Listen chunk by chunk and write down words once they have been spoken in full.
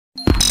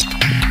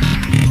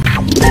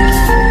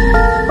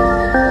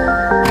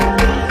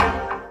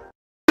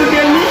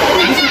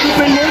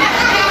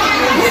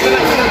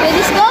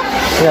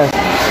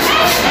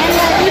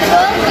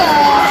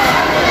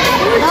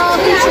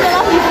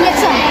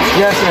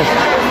Yes.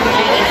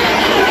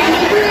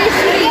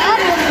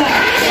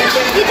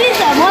 It is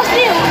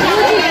mostly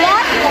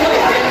what?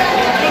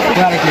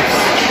 Solar eclipse.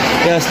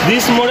 Yes,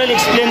 this model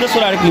explains the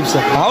solar eclipse.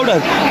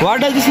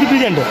 What does this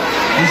represent?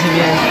 This is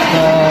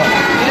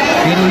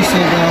here we see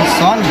the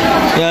sun.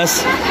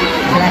 Yes.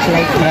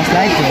 Flashlight.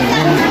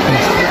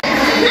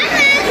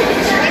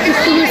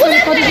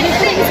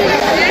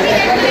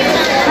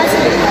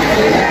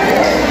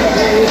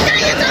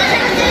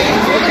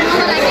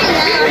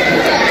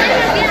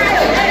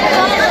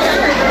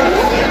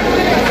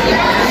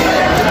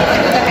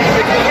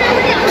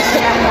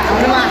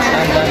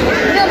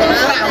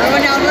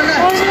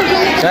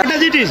 What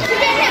does it is?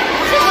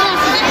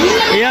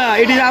 Yeah,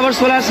 it is our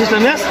solar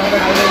system, yes?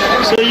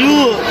 So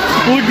you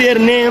put their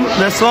name,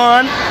 the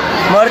Sun,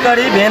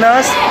 Mercury,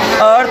 Venus,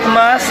 Earth,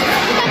 Mars,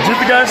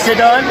 Jupiter,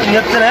 Saturn,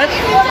 Neptune.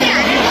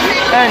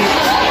 And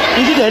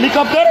is it a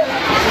helicopter?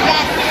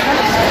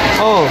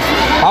 Oh,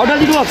 how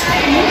does it work?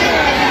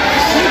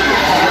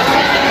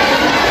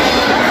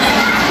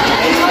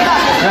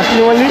 Just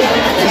only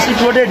this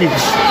is rotating.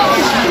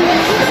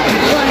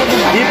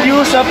 If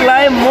you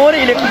supply more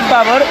electric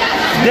power,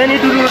 then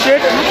it will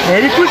rotate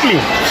very quickly.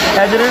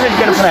 As a result, it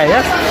can fly.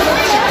 Yes.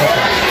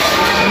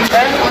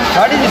 And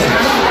what is this?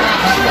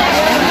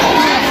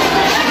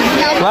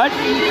 What?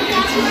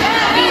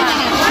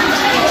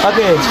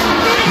 Okay.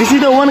 This is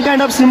the one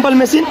kind of simple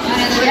machine.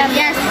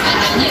 Yes.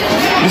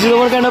 This is the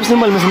one kind of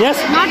simple machine. Yes.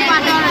 Not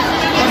water.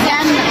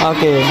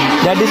 Okay.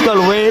 That is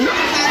called whale,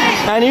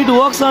 and it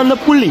works on the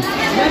pulley.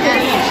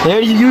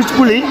 Here you use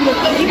pulley.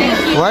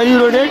 While you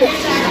rotate,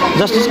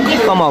 just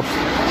come up.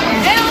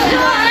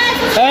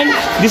 And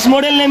this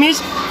model name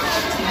is,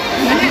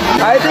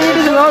 I think it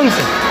is lungs.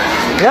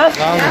 Yes?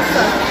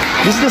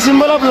 This is the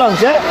symbol of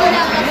lungs, yeah?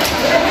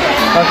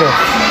 Okay.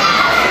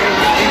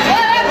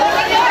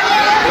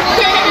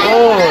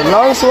 Oh,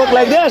 lungs work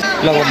like this?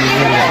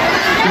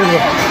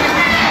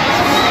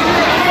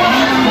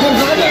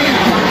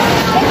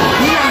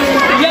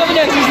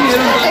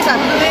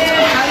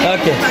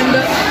 Okay.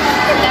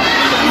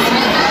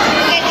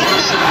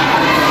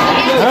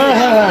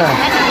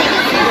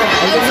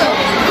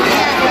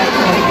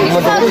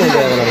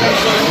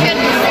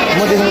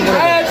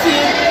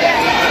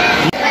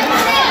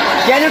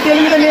 Can you tell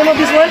me the name of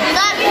this one?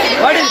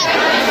 What is it?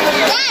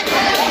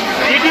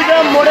 It is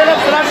a model of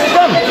solar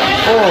system.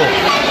 Oh,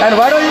 and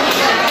what was it?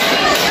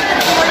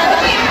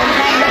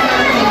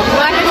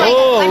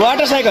 Oh,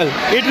 water cycle.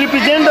 It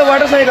represents the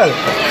water cycle.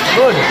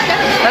 Good.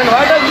 And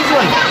what is this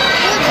one?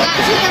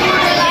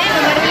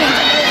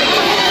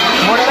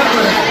 Model of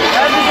solar.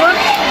 And this one?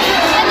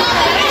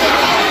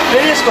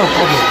 Periscope.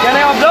 Okay. Can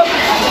I observe?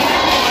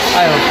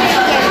 I hope.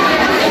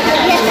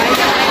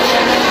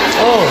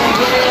 Oh.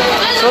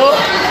 So,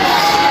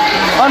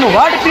 on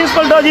what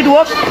principle does it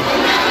work?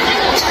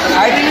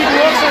 I think it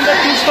works on the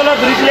principle of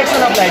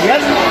reflection of light,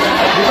 yes?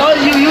 Because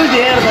you use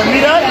here the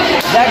mirror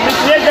that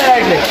reflects the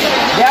light.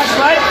 That's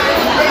why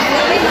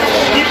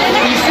if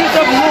instead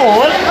of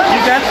hole,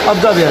 you can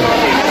observe here.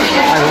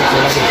 I hope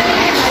so.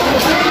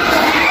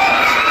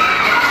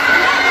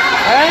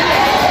 And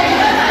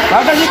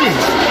what does it mean?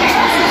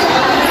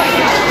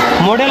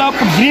 Model of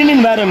green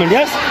environment,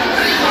 yes?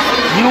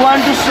 You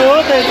want to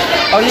show that,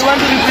 or you want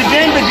to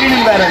represent the green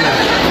environment.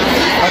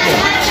 Okay.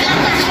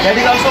 That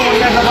is also one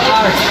kind of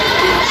art.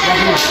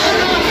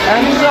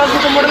 And this is also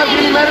the model of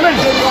green environment.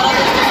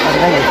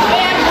 Thank you.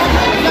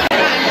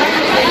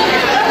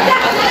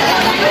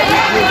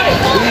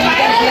 You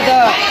can see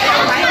the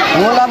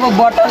hole of a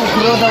bottle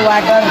through the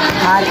water.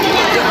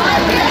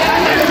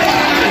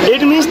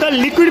 It means the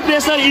liquid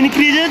pressure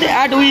increases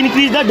as we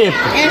increase the depth.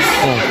 Yes.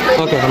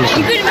 Okay.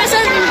 Liquid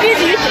pressure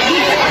increases.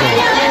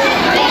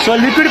 So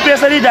liquid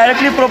pressure is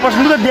directly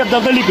proportional to the depth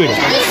of the liquid.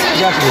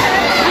 That's good.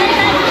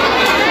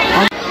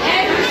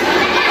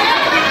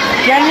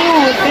 Can you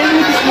tell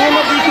me the name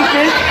of the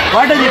equipment?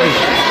 What does it do?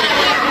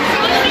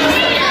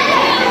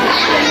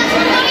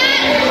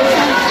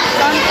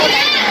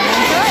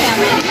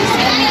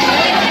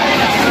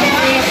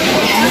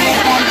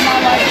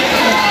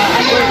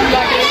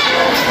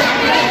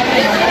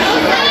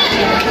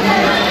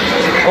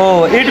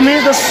 Oh, it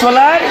means the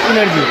solar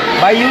energy.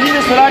 By using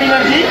the solar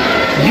energy,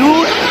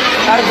 you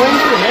are going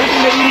to help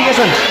in the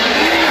irrigation.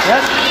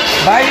 Yes.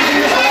 By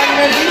using the solar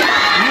energy,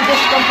 you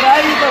just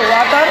comprise the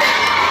water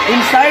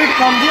inside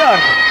from the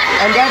earth,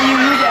 and that you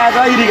use as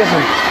a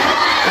irrigation.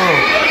 Oh.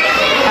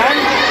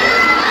 And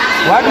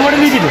what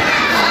model is it?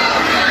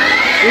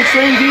 It's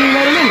showing green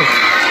environment.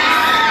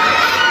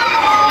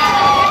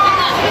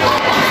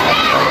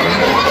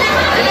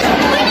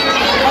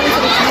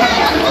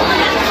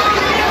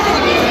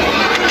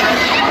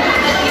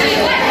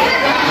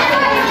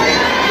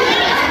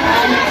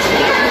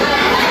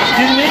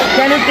 Excuse me,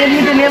 can you tell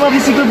me the name of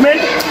this equipment?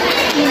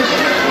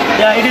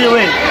 Yeah, it is a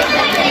whale.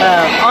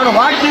 On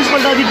what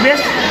principle does it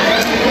based?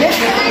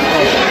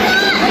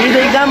 It is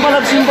the example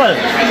of simple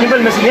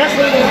machine, yes?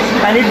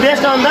 And it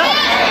based on the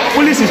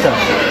pulley system.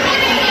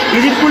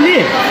 Is it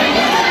pulley?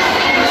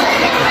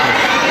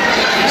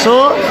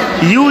 So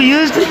you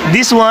used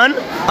this one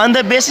on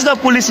the basis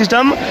of pulley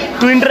system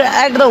to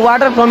interact the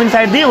water from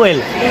inside the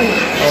well.